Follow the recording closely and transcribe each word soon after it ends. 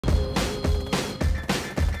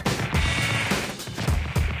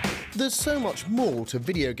There's so much more to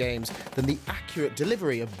video games than the accurate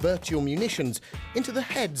delivery of virtual munitions into the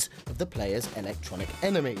heads of the player's electronic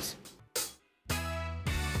enemies.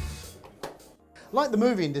 Like the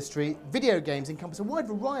movie industry, video games encompass a wide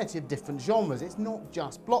variety of different genres. It's not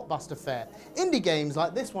just blockbuster fare. Indie games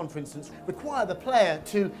like this one, for instance, require the player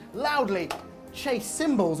to loudly chase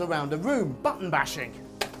symbols around a room, button bashing.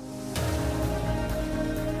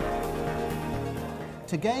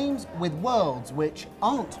 To games with worlds which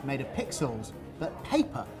aren't made of pixels, but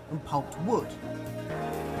paper and pulped wood.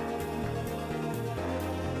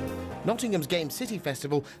 Nottingham's GameCity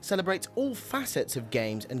Festival celebrates all facets of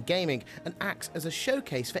games and gaming and acts as a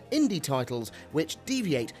showcase for indie titles which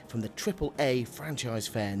deviate from the AAA franchise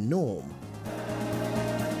fair norm.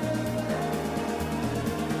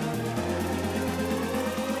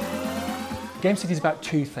 GameCity is about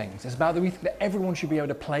two things. It's about that we think that everyone should be able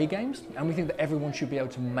to play games, and we think that everyone should be able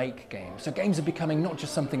to make games. So games are becoming not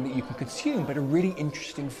just something that you can consume, but a really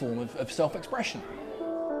interesting form of self-expression.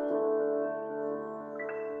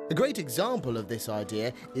 A great example of this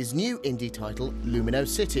idea is new indie title Lumino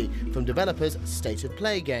City from developers State of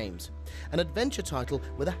Play Games, an adventure title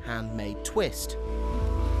with a handmade twist.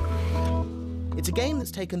 It's a game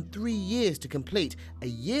that's taken 3 years to complete, a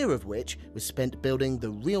year of which was spent building the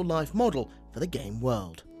real-life model for the game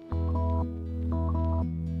world.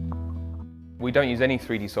 We don't use any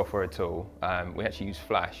 3D software at all. We actually use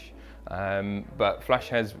Flash. But Flash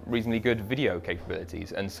has reasonably good video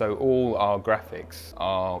capabilities, and so all our graphics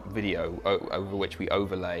are video over which we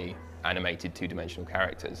overlay animated two-dimensional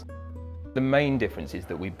characters. The main difference is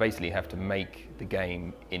that we basically have to make the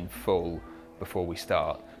game in full before we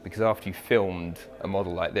start, because after you've filmed a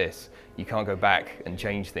model like this, you can't go back and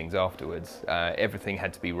change things afterwards. Everything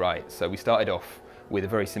had to be right. So we started off with a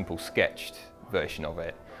very simple sketched version of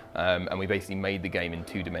it, and we basically made the game in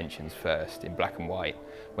 2 dimensions first, in black and white.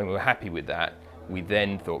 When we were happy with that, we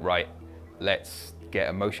then thought, right, let's get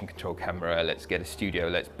a motion control camera, let's get a studio,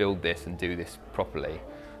 let's build this and do this properly.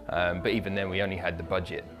 But even then, we only had the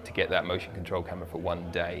budget to get that motion control camera for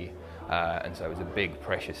 1 day. And so it was a big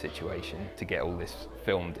pressure situation to get all this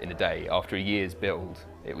filmed in a day. After a year's build,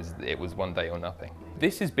 it was 1 day or nothing.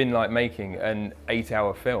 This has been like making an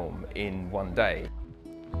 8-hour film in 1 day.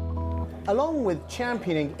 Along with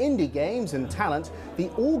championing indie games and talent, the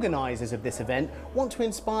organisers of this event want to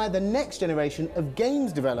inspire the next generation of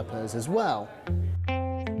games developers as well.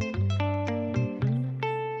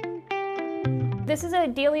 This is a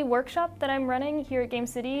daily workshop that I'm running here at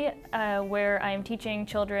GameCity, where I'm teaching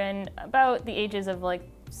children about the ages of like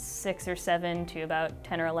 6 or 7 to about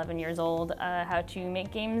 10 or 11 years old how to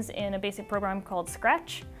make games in a basic program called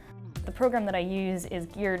Scratch. The program that I use is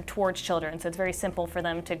geared towards children, so it's very simple for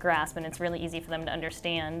them to grasp and it's really easy for them to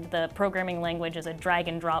understand. The programming language is a drag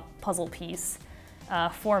and drop puzzle piece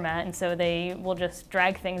format, and so they will just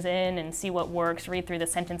drag things in and see what works, read through the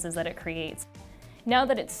sentences that it creates. Now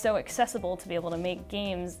that it's so accessible to be able to make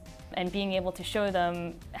games and being able to show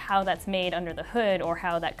them how that's made under the hood or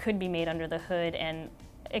how that could be made under the hood and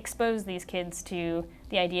expose these kids to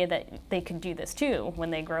the idea that they could do this too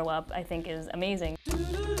when they grow up, I think is amazing.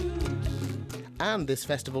 And this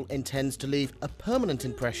festival intends to leave a permanent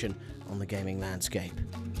impression on the gaming landscape.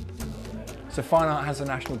 So Fine Art has a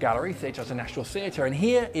national gallery, Theatre has a national theatre, and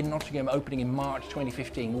here in Nottingham, opening in March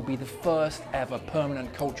 2015, will be the first ever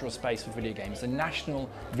permanent cultural space for video games. The National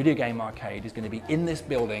Video Game Arcade is going to be in this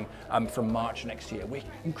building from March next year. We're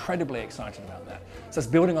incredibly excited about that. So it's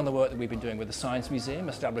building on the work that we've been doing with the Science Museum,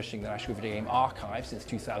 establishing the National Video Game Archive since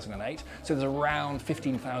 2008. So there's around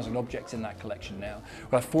 15,000 objects in that collection now.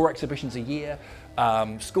 We'll have 4 exhibitions a year,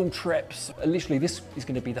 school trips. Literally, this is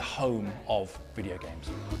going to be the home of video games.